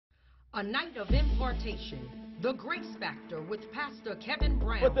A night of impartation, the Grace Factor with Pastor Kevin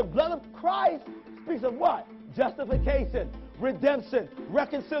Brown. But the blood of Christ speaks of what? Justification, redemption,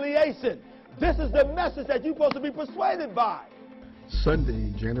 reconciliation. This is the message that you're supposed to be persuaded by.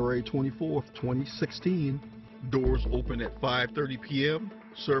 Sunday, January 24th, 2016. Doors open at 5:30 p.m.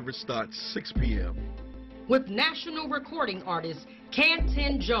 Service starts 6 p.m. With national recording artist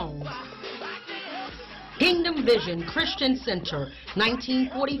Canton Jones. Kingdom Vision Christian Center,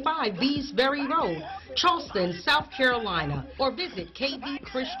 1945 Beesbury Road, Charleston, South Carolina, or visit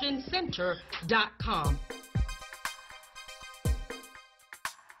kvchristiancenter.com.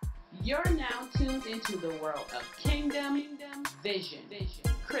 You're now tuned into the world of Kingdom Vision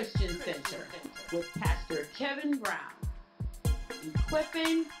Christian Center with Pastor Kevin Brown,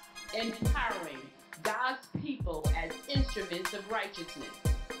 equipping and empowering God's people as instruments of righteousness,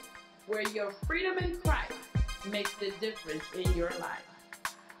 where your freedom in Christ makes the difference in your life.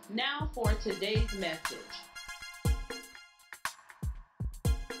 Now for today's message.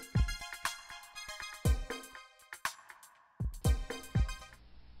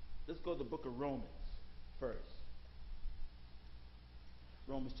 Let's go to the book of Romans first.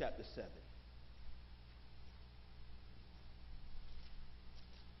 Romans chapter 7.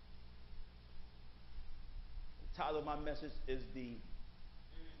 The title of my message is the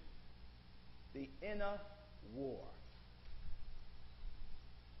inner war.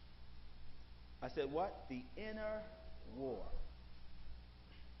 I said what? The inner war.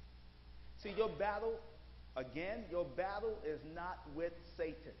 See, your battle, again, your battle is not with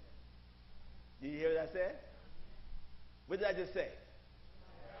Satan. Did you hear what I said? What did I just say?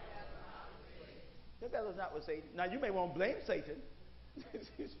 Your battle is not with Satan. Now, you may want to blame Satan.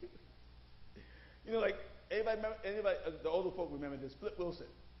 You know, like, anybody, the older folk remember this, Flip Wilson.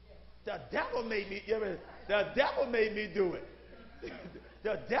 The devil made me, the devil made me do it.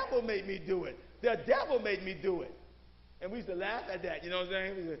 The devil made me do it. The devil made me do it. And we used to laugh at that, you know what I'm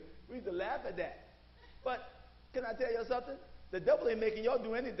saying? We used to laugh at that. But can I tell you something? The devil ain't making y'all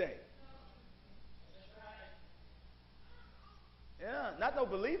do anything. Yeah, not no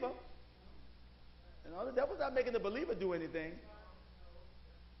believer. You know, the devil's not making the believer do anything.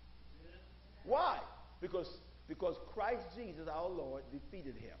 Why? Because Christ Jesus, our Lord,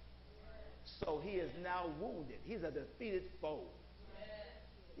 defeated him. So he is now wounded. He's a defeated foe.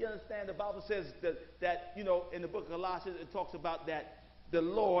 You understand? The Bible says that you know, in the book of Colossians, it talks about that the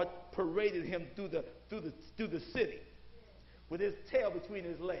Lord paraded him through the city with his tail between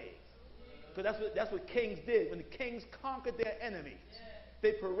his legs. Because that's what kings did. When the kings conquered their enemies,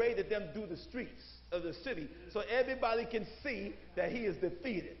 they paraded them through the streets of the city so everybody can see that he is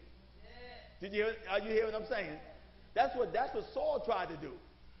defeated. Are you hearing what I'm saying? That's what Saul tried to do.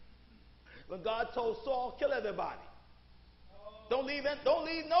 When God told Saul, kill everybody. Don't leave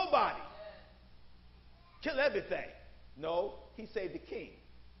nobody. Kill everything. No, he saved the king.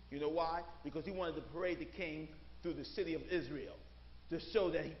 You know why? Because he wanted to parade the king through the city of Israel to show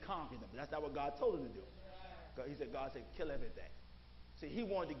that he conquered them. That's not what God told him to do. God said, kill everything. See, he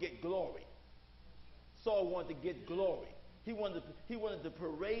wanted to get glory. Saul wanted to get glory. He wanted to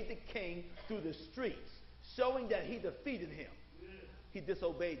parade the king through the streets, showing that he defeated him. He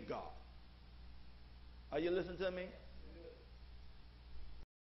disobeyed God. Are you listening to me?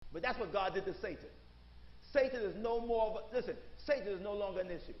 But that's what God did to Satan. Satan is no more of a, listen, Satan is no longer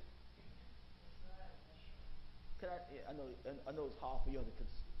an issue. I know it's hard for you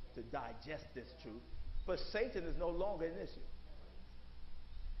to digest this truth, but Satan is no longer an issue.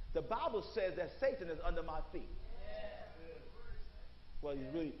 The Bible says that Satan is under my feet. Well,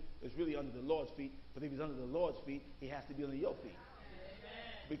 it's really under the Lord's feet, but if he's under the Lord's feet, he has to be under your feet.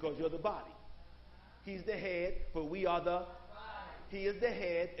 Because you're the body. He's the head, but we are the body. He is the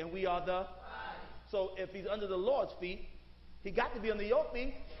head, and we are the body. So if he's under the Lord's feet, he got to be under your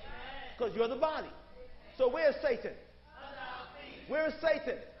feet, because you're the body. So where's Satan? Where is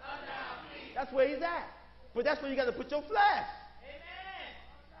Satan? That's where he's at. But that's where you got to put your flesh.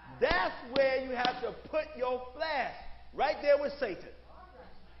 That's where you have to put your flesh. Right there with Satan.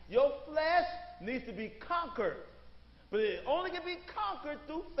 Your flesh needs to be conquered. But it only can be conquered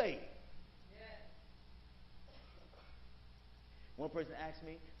through faith. One person asked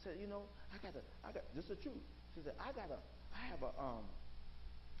me, said, you know, I got this is the truth. She said, I have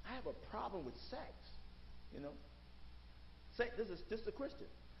a problem with sex. You know. This is a Christian.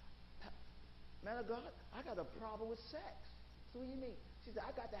 Man of God, I got a problem with sex. So what do you mean? She said,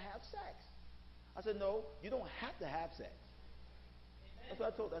 I got to have sex. I said, no, you don't have to have sex. That's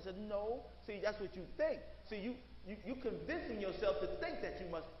what I told her. I said, no. See, that's what you think. See, you convincing yourself to think that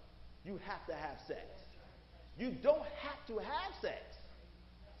you have to have sex. You don't have to have sex.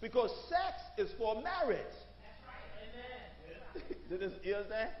 Because sex is for marriage. You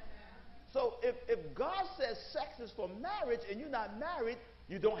understand? So if God says sex is for marriage and you're not married,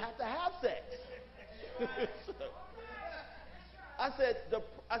 you don't have to have sex. I said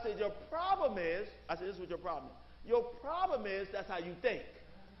your problem is, this is what your problem is. Your problem is that's how you think.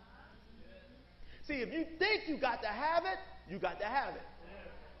 See, if you think you got to have it, you got to have it.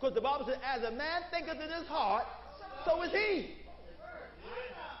 Because the Bible says, as a man thinketh in his heart, so is he.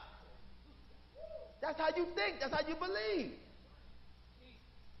 That's how you think. That's how you believe.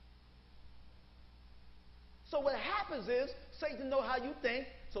 So what happens is, Satan knows how you think,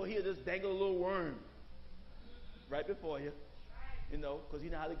 so he'll just dangle a little worm right before you, because he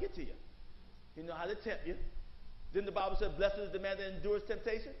knows how to get to you. He knows how to tempt you. Then the Bible says, blessed is the man that endures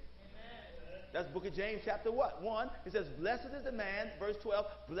temptation. That's book of James chapter what? 1. It says, blessed is the man, verse 12,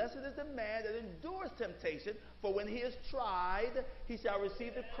 blessed is the man that endures temptation, for when he is tried, he shall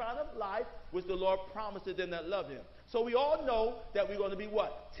receive the crown of life, which the Lord promised to them that love him. So we all know that we're going to be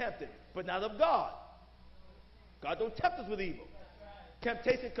what? Tempted, but not of God. God don't tempt us with evil.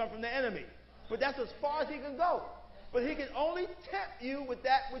 Temptation comes from the enemy. But that's as far as he can go. But he can only tempt you with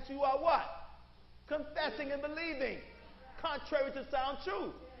that which you are what? Confessing and believing. Contrary to sound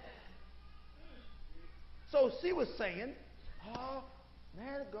truth. So she was saying, oh,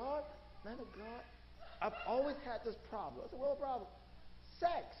 man of God, I've always had this problem. I said, what problem?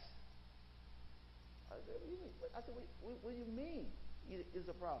 Sex. I said, what do you mean is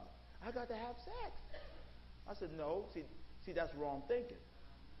a problem? I got to have sex. I said, no. See, that's wrong thinking.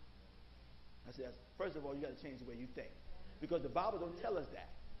 I said, first of all, you got to change the way you think. Because the Bible don't tell us that.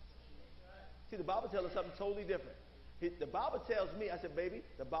 See, the Bible tells us something totally different. The Bible tells me, I said, baby,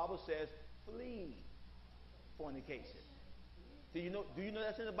 the Bible says, flee fornication. Do you know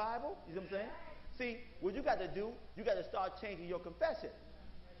that's in the Bible? You know what I'm saying? See, what you got to do, you got to start changing your confession.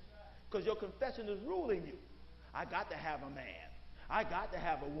 Because your confession is ruling you. I got to have a man. I got to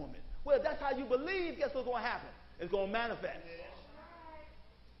have a woman. Well, if that's how you believe, guess what's going to happen? It's going to manifest.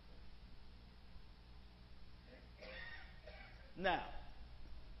 Now,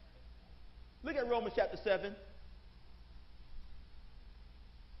 look at Romans chapter 7.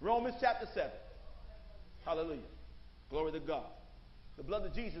 Romans chapter 7. Hallelujah. Glory to God. The blood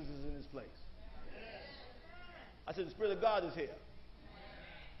of Jesus is in this place. I said the Spirit of God is here.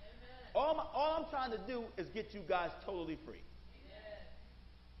 All I'm trying to do is get you guys totally free.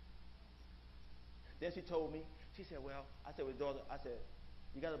 Then she told me, she said, well, I said, daughter, I said,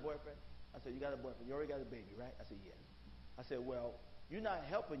 you got a boyfriend? I said, you got a boyfriend. You already got a baby, right? I said, yes. I said, well, you're not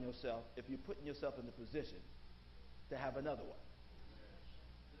helping yourself if you're putting yourself in the position to have another one.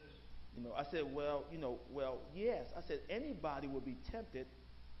 I said, well, yes. I said, anybody will be tempted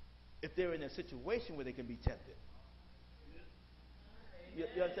if they're in a situation where they can be tempted. You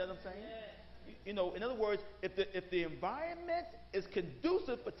understand what I'm saying? In other words, if the environment is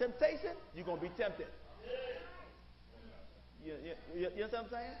conducive for temptation, you're going to be tempted. You understand what I'm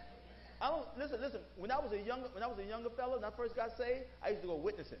saying? Listen. When I was a younger fellow, when I first got saved, I used to go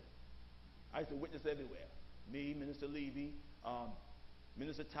witnessing. I used to witness everywhere. Me, Minister Levy,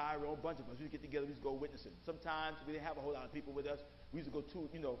 Minister Tyrone, a bunch of us. We used to get together. We used to go witnessing. Sometimes we didn't have a whole lot of people with us. We used to go two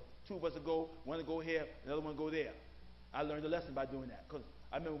of us would go, one would go here, another one would go there. I learned a lesson by doing that because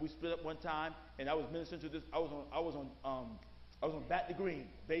I remember we split up one time and I was ministering to this. I was on Batley Green,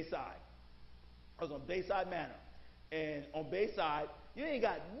 Bayside. I was on Bayside Manor, and on Bayside you ain't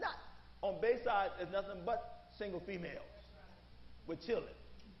got nothing. On Bayside there's nothing but single females with children.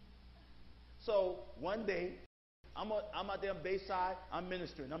 So one day I'm out there on Bayside. I'm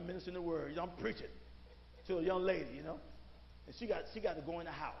ministering the word. I'm preaching to a young lady, and she got to go in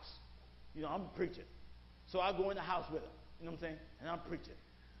the house. I'm preaching. So I go in the house with her, you know what I'm saying? And I'm preaching.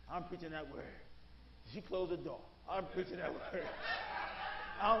 I'm preaching that word. She closed the door. I'm preaching that word.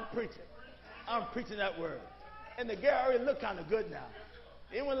 I'm preaching that word. And the girl already looked kind of good now.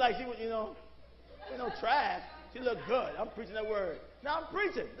 It wasn't like she was, trash. She looked good. I'm preaching that word. Now I'm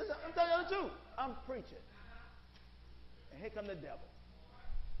preaching. Listen, I'm telling you the truth. I'm preaching. And here come the devil.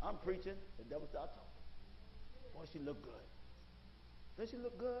 I'm preaching. The devil starts talking. Boy, she looked good. Does she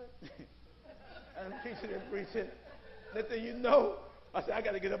look good? And I'm preaching and preaching. Next thing you know, I said, I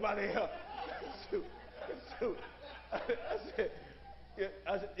got to get up out of here. Shoot. I said,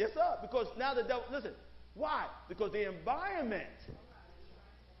 yes, sir. Because now the devil, listen, why? Because the environment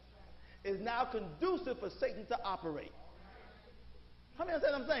is now conducive for Satan to operate. How many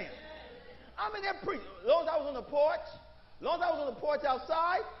understand what I'm saying? I'm in there preaching. As long as I was on the porch,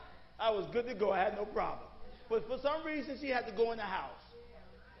 outside, I was good to go. I had no problem. But for some reason, she had to go in the house.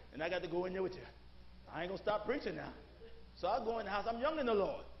 And I got to go in there with you. I ain't going to stop preaching now. So I go in the house. I'm young in the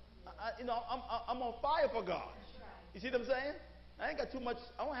Lord. I'm on fire for God. You see what I'm saying? I ain't got too much.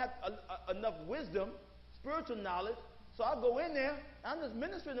 I don't have enough wisdom, spiritual knowledge. So I go in there. I'm just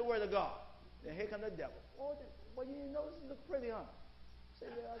ministering the word of God. Then here comes the devil. Oh, well, you didn't notice you look pretty, huh? I said,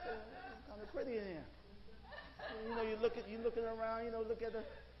 yeah, I said, kind of pretty in here. You know, you're looking around. You know, look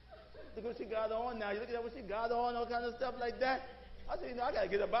what she got on now. You looking at what she got on, all kind of stuff like that. I said, you know, I got to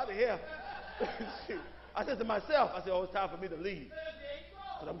get up out of here. I said to myself, oh, it's time for me to leave.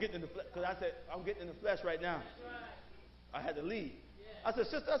 Because I'm getting in the flesh. Because I said, I'm getting in the flesh right now. I had to leave. I said,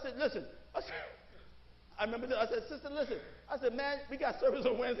 sister, listen. I remember this. I said, sister, listen. I said, man, we got service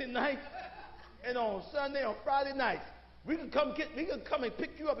on Wednesday night and on Sunday, on Friday nights. We can come and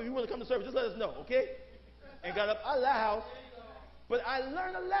pick you up if you want to come to service. Just let us know, okay? And got up out of that house. But I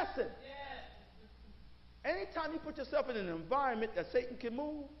learned a lesson. Anytime you put yourself in an environment that Satan can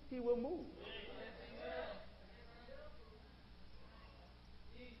move, he will move.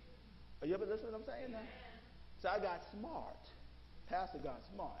 Are you ever listening to what I'm saying now? So I got smart. Pastor got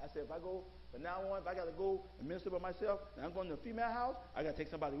smart. I said, from now on, if I got to go and minister by myself, and I'm going to a female house, I got to take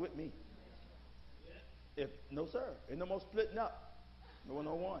somebody with me. No, sir. Ain't no more splitting up. No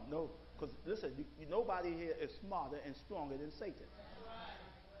one. No. Because, listen, nobody here is smarter and stronger than Satan.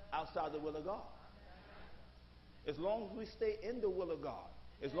 Outside the will of God. As long as we stay in the will of God,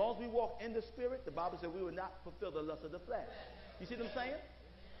 as long as we walk in the Spirit, the Bible said we will not fulfill the lust of the flesh. You see what I'm saying?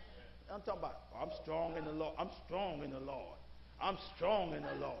 I'm talking about, I'm strong in the Lord. I'm strong in the Lord. I'm strong in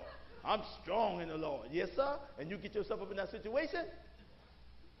the Lord. I'm strong in the Lord. Yes, sir? And you get yourself up in that situation?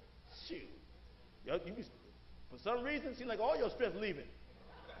 Shoot. For some reason, it seems like all your strength leaving.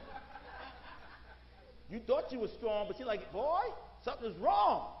 You thought you were strong, but you're like, boy, something's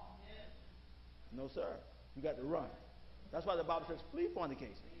wrong. No, sir. You got to run. That's why the Bible says flee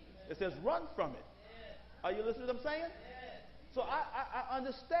fornication. It says run from it. Are you listening to what I'm saying? So I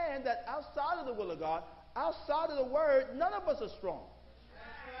understand that outside of the will of God, outside of the word, none of us are strong.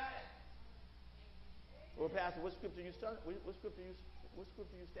 Well, Pastor, what scripture you standing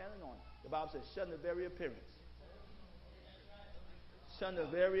on? The Bible says shun the very appearance. Shun the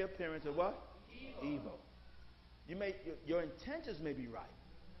very appearance of what? Evil. Your intentions may be right,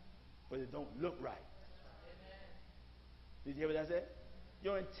 but it don't look right. Did you hear what I said?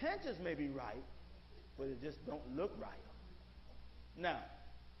 Your intentions may be right, but it just don't look right. Now,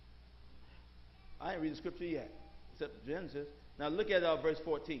 I ain't read the scripture yet, except Genesis. Now look at verse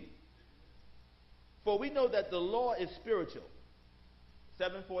 14. For we know that the law is spiritual.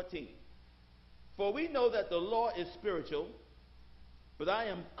 7:14. For we know that the law is spiritual, but I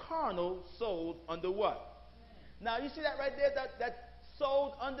am carnal, sold under what? Now you see that right there, that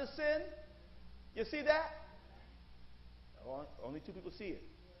sold under sin? You see that? Only two people see it.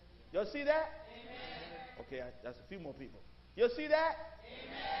 Y'all see that? Amen. Okay, that's a few more people. You see that?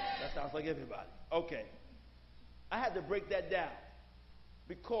 Amen. That sounds like everybody. Okay. I had to break that down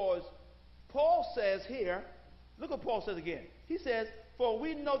because Paul says here, look what Paul says again. He says, for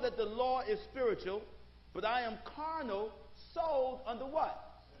we know that the law is spiritual, but I am carnal, sold under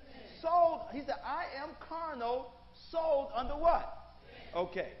what? Sin. Sold. He said, I am carnal, sold under what? Sin.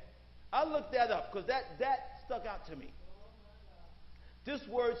 Okay. I looked that up because that stuck out to me. This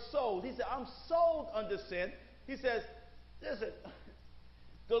word sold, he said, I'm sold under sin. He says, listen,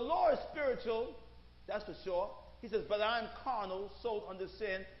 the law is spiritual, that's for sure. He says, but I'm carnal, sold under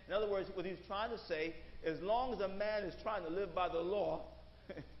sin. In other words, what he's trying to say, as long as a man is trying to live by the law,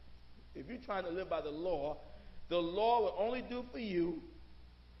 if you're trying to live by the law will only do for you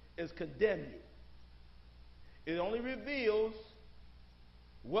is condemn you. It only reveals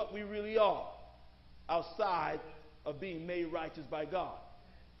what we really are outside of being made righteous by God.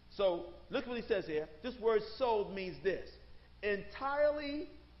 So look what he says here. This word sold means this: entirely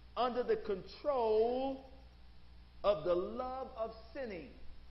under the control of the love of sinning.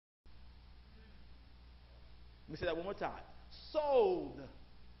 Let me say that one more time. Sold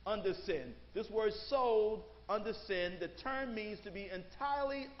under sin. This word sold under sin, the term means to be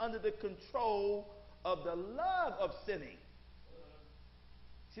entirely under the control of the love of sinning.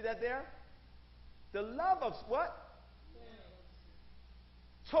 See that there? The love of what?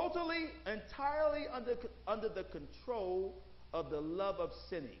 Totally, entirely under the control of the love of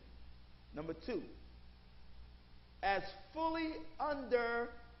sinning. Number 2, as fully under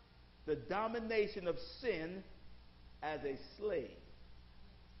the domination of sin as a slave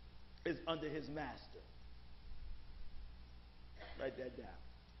is under his master. Write that down.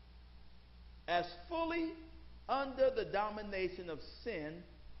 As fully under the domination of sin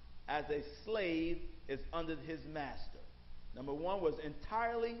as a slave is under his master. Number 1 was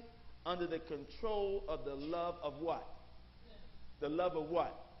entirely under the control of the love of what? The love of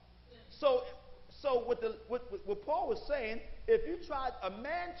what? So what Paul was saying, if you tried, a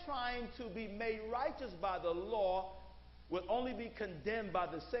man trying to be made righteous by the law will only be condemned by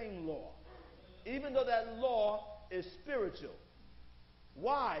the same law, even though that law is spiritual.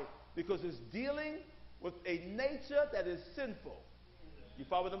 Why? Because it's dealing with a nature that is sinful. You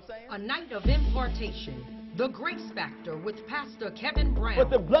follow what I'm saying? A night of impartation, the Grace Factor with Pastor Kevin Brown. But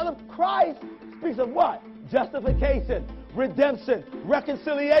the blood of Christ speaks of what? Justification, redemption,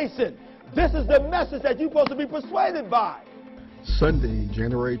 reconciliation. This is the message that you're supposed to be persuaded by. Sunday,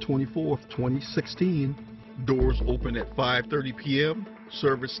 January 24th, 2016. Doors open at 5:30 p.m.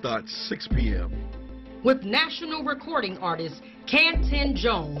 Service starts 6 p.m. With national recording artist Canton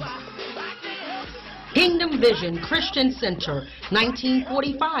Jones. Kingdom Vision Christian Center,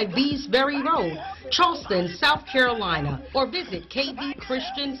 1945 Beesbury Road, Charleston, South Carolina. Or visit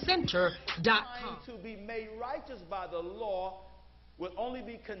kbchristiancenter.com. To be made righteous by the law will only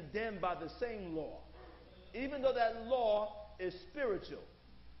be condemned by the same law, even though that law is spiritual.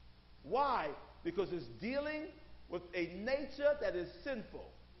 Why? Because it's dealing with a nature that is sinful.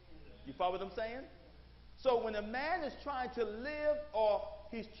 You follow what I'm saying? So when a man is trying to live, or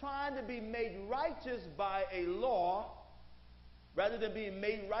he's trying to be made righteous by a law, rather than being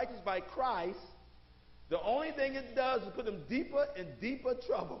made righteous by Christ, the only thing it does is put him deeper and deeper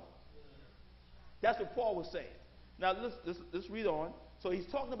trouble. That's what Paul was saying. Now let's read on. So he's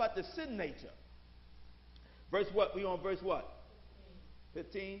talking about the sin nature. Verse what? We on verse what?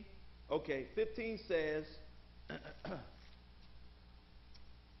 15? Okay, 15 says,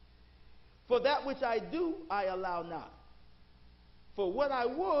 for that which I do, I allow not. For what I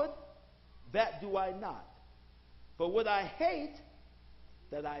would, that do I not. For what I hate,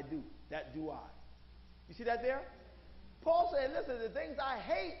 that I do. That do I. You see that there? Paul said, listen, the things I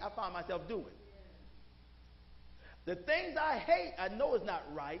hate, I find myself doing. The things I hate, I know is not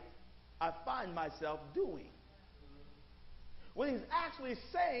right, I find myself doing. What he's actually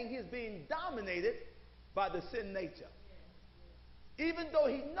saying, he's being dominated by the sin nature. Even though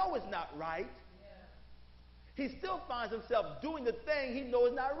he knows it's not right, he still finds himself doing the thing he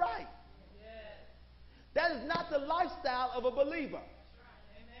knows is not right. That is not the lifestyle of a believer.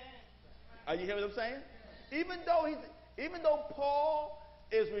 Are you hearing what I'm saying? Even though Paul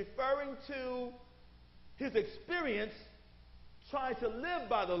is referring to his experience trying to live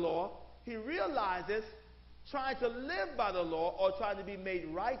by the law, he realizes trying to live by the law or trying to be made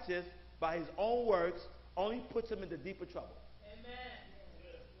righteous by his own works only puts him into deeper trouble. Amen.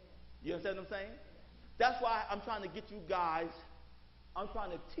 You understand what I'm saying? That's why I'm trying to get you guys, I'm trying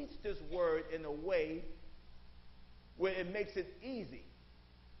to teach this word in a way where it makes it easy.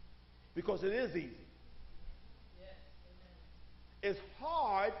 Because it is easy. Yes. It's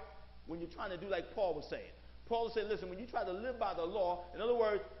hard when you're trying to do like Paul was saying. Paul said, listen, when you try to live by the law, in other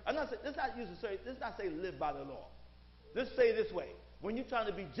words, let's not say live by the law. Let's say it this way. When you're trying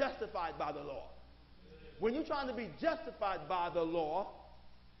to be justified by the law. When you're trying to be justified by the law,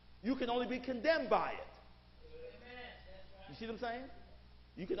 you can only be condemned by it. You see what I'm saying?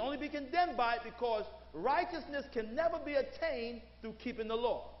 You can only be condemned by it because righteousness can never be attained through keeping the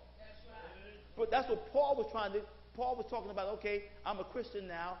law. But that's what Paul was Paul was talking about, okay, I'm a Christian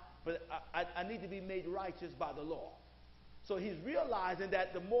now, but I need to be made righteous by the law. So he's realizing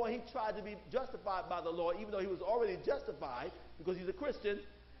that the more he tried to be justified by the law, even though he was already justified because he's a Christian,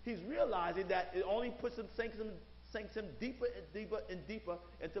 he's realizing that it only sinks him deeper and deeper and deeper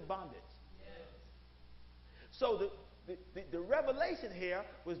into bondage. Yes. So the revelation here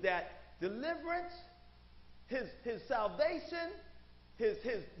was that deliverance, his salvation, his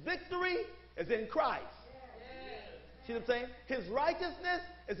victory is in Christ. Yes. See what I'm saying? His righteousness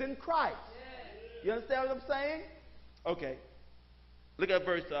is in Christ. Yes. You understand what I'm saying? Okay. Look at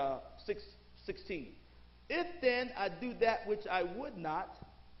verse 16. If then I do that which I would not,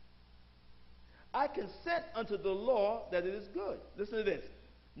 I consent unto the law that it is good. Listen to this.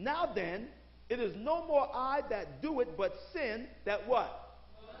 Now then, it is no more I that do it, but sin that what?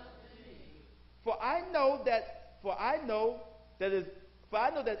 For I know that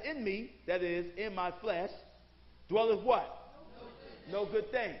in me, that is, in my flesh, dwelleth what? No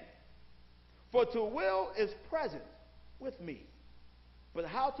good thing. For to will is present with me, but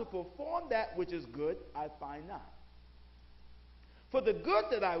how to perform that which is good, I find not. For the good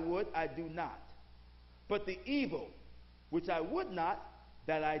that I would, I do not. But the evil, which I would not,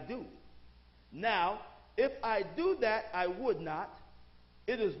 that I do. Now, if I do that I would not,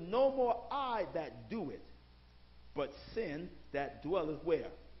 it is no more I that do it, but sin that dwelleth where?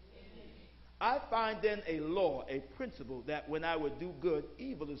 I find then a law, a principle, that when I would do good,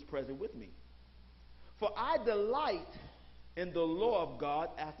 evil is present with me. For I delight in the law of God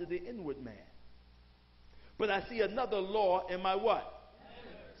after the inward man. But I see another law in my what?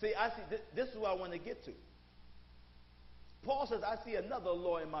 See, this is what I want to get to. Paul says, I see another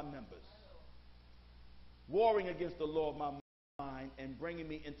law in my members, warring against the law of my mind and bringing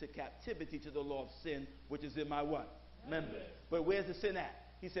me into captivity to the law of sin, which is in my what? Members. But where's the sin at?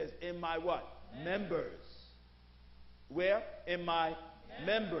 He says, in my what? Members. Where? In my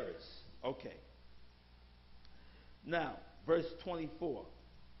members. Okay. Now, verse 24.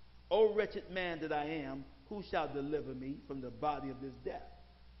 O wretched man that I am, who shall deliver me from the body of this death?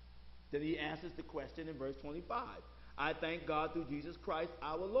 Then he answers the question in verse 25. I thank God through Jesus Christ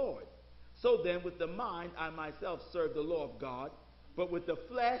our Lord. So then with the mind I myself serve the law of God, but with the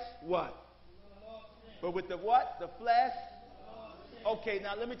flesh, what? But with the what? The flesh? Okay,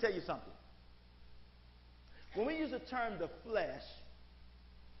 now let me tell you something. When we use the term the flesh,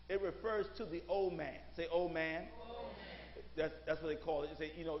 it refers to the old man. Say old man. That's what they call it. It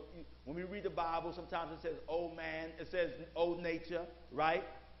say, when we read the Bible, sometimes it says old man. It says old nature, right?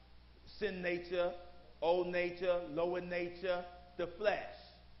 Sin nature, old nature, lower nature, the flesh.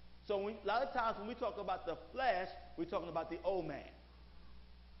 So a lot of times when we talk about the flesh, we're talking about the old man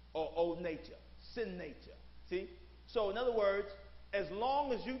or old nature, sin nature. See? So in other words, as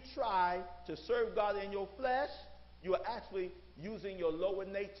long as you try to serve God in your flesh, you are actually using your lower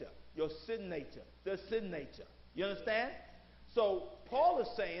nature, your sin nature, the sin nature. You understand? So Paul is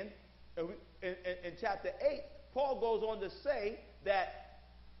saying, in chapter 8, Paul goes on to say that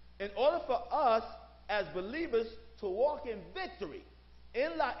in order for us as believers to walk in victory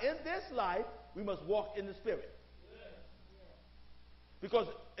in this life, we must walk in the Spirit. Because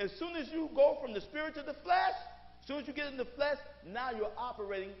as soon as you go from the Spirit to the flesh, as soon as you get in the flesh, now you're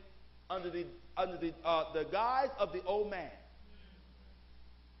operating under the guise of the old man.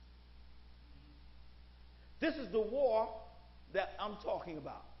 This is the war that I'm talking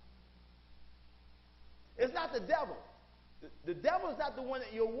about. It's not the devil. The devil is not the one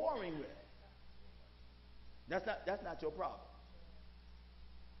that you're warring with. That's not your problem.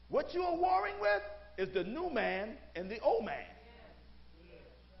 What you are warring with is the new man and the old man.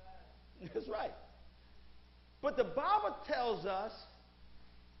 That's right. But the Bible tells us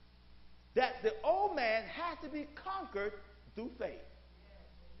that the old man has to be conquered through faith.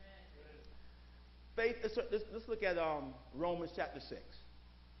 Faith. Let's look at Romans chapter 6.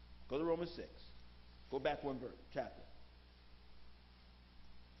 Go to Romans 6. Go back one verse, chapter.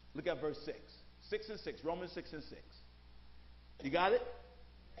 Look at verse 6. 6 and 6. Romans 6 and 6. You got it?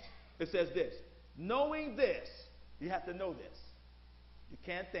 It says this. Knowing this, you have to know this. You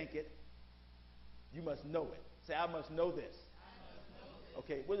can't think it. You must know it. Say, I must know this.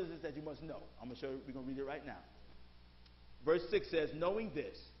 Okay, what is this that you must know? I'm going to show you. We're going to read it right now. Verse 6 says, knowing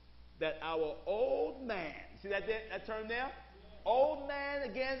this, that our old man, see that term there? Old man,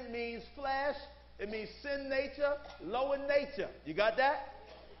 again, means flesh. It means sin nature, lower nature. You got that?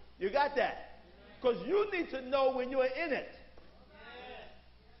 You got that? Because you need to know when you're in it.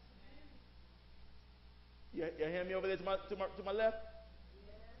 You hear me over there to my left?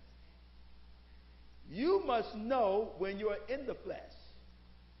 You must know when you're in the flesh.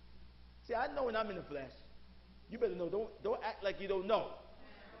 See, I know when I'm in the flesh. You better know. Don't act like you don't know.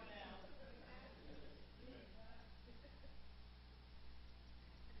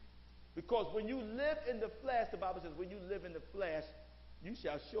 Because when you live in the flesh, the Bible says, when you live in the flesh, you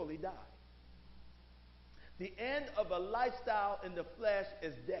shall surely die. The end of a lifestyle in the flesh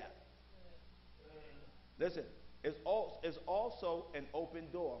is death. Listen, it's also an open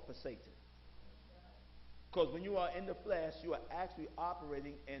door for Satan. Because when you are in the flesh, you are actually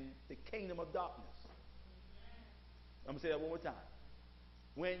operating in the kingdom of darkness. I'm going to say that one more time.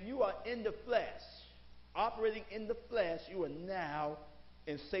 When you are in the flesh, operating in the flesh, you are now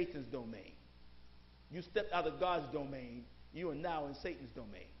in Satan's domain. You stepped out of God's domain, you are now in Satan's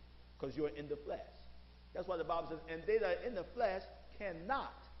domain because you're in the flesh. That's why the Bible says, and they that are in the flesh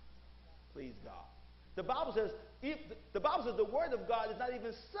cannot please God. The Bible says the word of God is not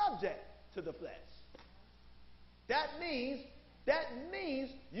even subject to the flesh. That means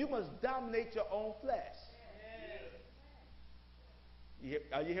you must dominate your own flesh.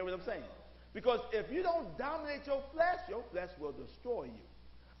 Are you hear what I'm saying? Because if you don't dominate your flesh will destroy you.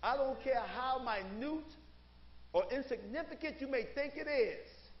 I don't care how minute or insignificant you may think it is.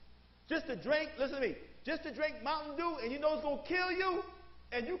 Just to drink, listen to me, just to drink Mountain Dew and you know it's going to kill you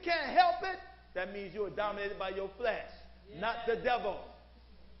and you can't help it, that means you are dominated by your flesh, not the devil.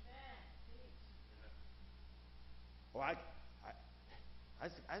 Or I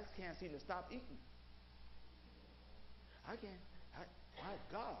just can't seem to stop eating. My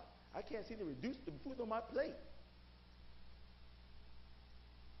God, I can't seem to reduce the food on my plate.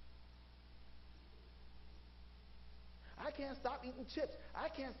 I can't stop eating chips. I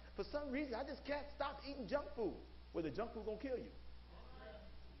can't, for some reason, I just can't stop eating junk food. Well, the junk food going to kill you.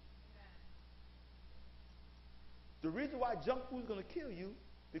 The reason why junk food is going to kill you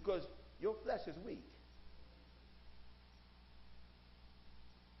because your flesh is weak.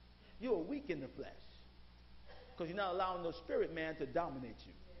 You are weak in the flesh because you're not allowing the spirit man to dominate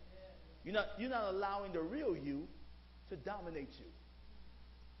you. You're not allowing the real you to dominate you.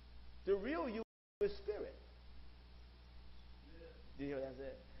 The real you is spirit. Did you hear what I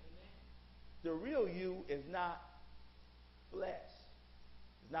said? The real you is not flesh.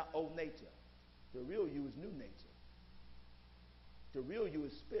 It's not old nature. The real you is new nature. The real you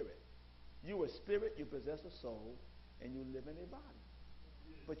is spirit. You are spirit, you possess a soul, and you live in a body.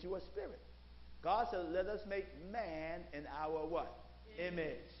 But you are spirit. God said, let us make man in our what?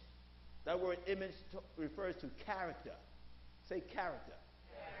 Image. That word image refers to character. Say character.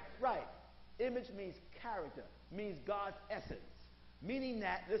 Right. Image means character, means God's essence. Meaning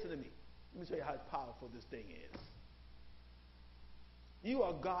that, listen to me. Let me show you how powerful this thing is. You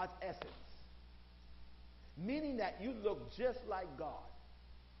are God's essence. Meaning that you look just like God.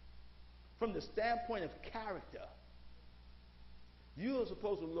 From the standpoint of character, you are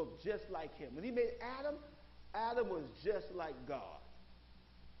supposed to look just like him. When he made Adam, Adam was just like God.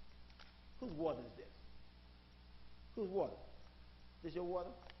 Whose water is this? Whose water? This your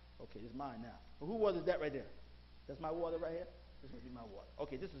water? Okay, this is mine now. Well, whose water is that right there? That's my water right here? This must be my water.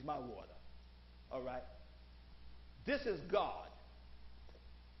 Okay, this is my water. All right? This is God.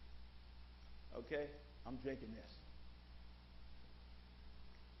 Okay? I'm drinking this.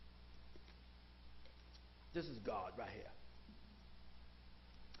 This is God right here.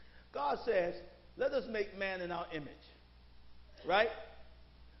 God says, let us make man in our image. Right?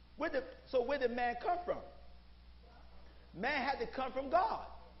 So where did man come from? Man had to come from God.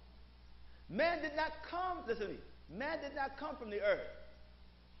 Man did not come, listen to me, man did not come from the earth.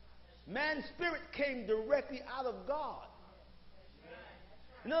 Man's spirit came directly out of God.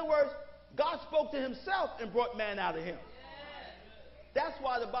 In other words, God spoke to himself and brought man out of him. That's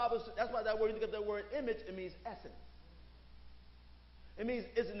why the Bible, that's why that word, you look at that word image, it means essence. It means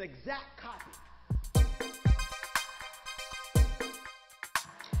it's an exact copy.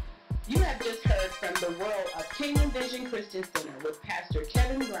 You have just heard from the World of Kingdom Vision Christian Center with Pastor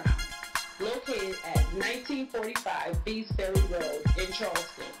Kevin Brown, located at 1945 Beast Ferry Road in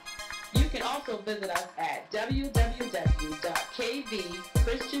Charleston. You can also visit us at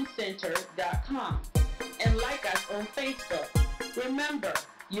www.kvchristiancenter.com and like us on Facebook. Remember,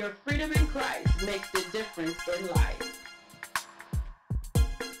 your freedom in Christ makes the difference in life.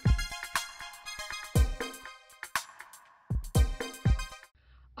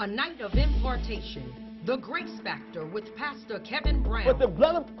 A night of impartation, the Grace Factor with Pastor Kevin Brown. But the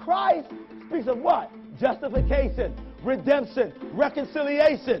blood of Christ speaks of what? Justification, redemption,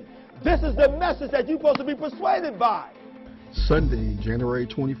 reconciliation. This is the message that you're supposed to be persuaded by. Sunday, January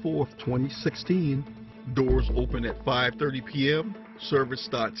 24th, 2016. Doors open at 5:30 p.m. Service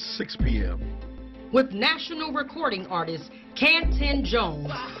starts 6 p.m. With national recording artist Canton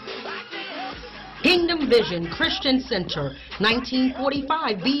Jones. Kingdom Vision Christian Center,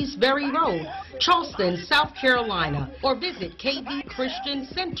 1945 Beesbury Road, Charleston, South Carolina, or visit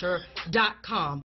kvchristiancenter.com.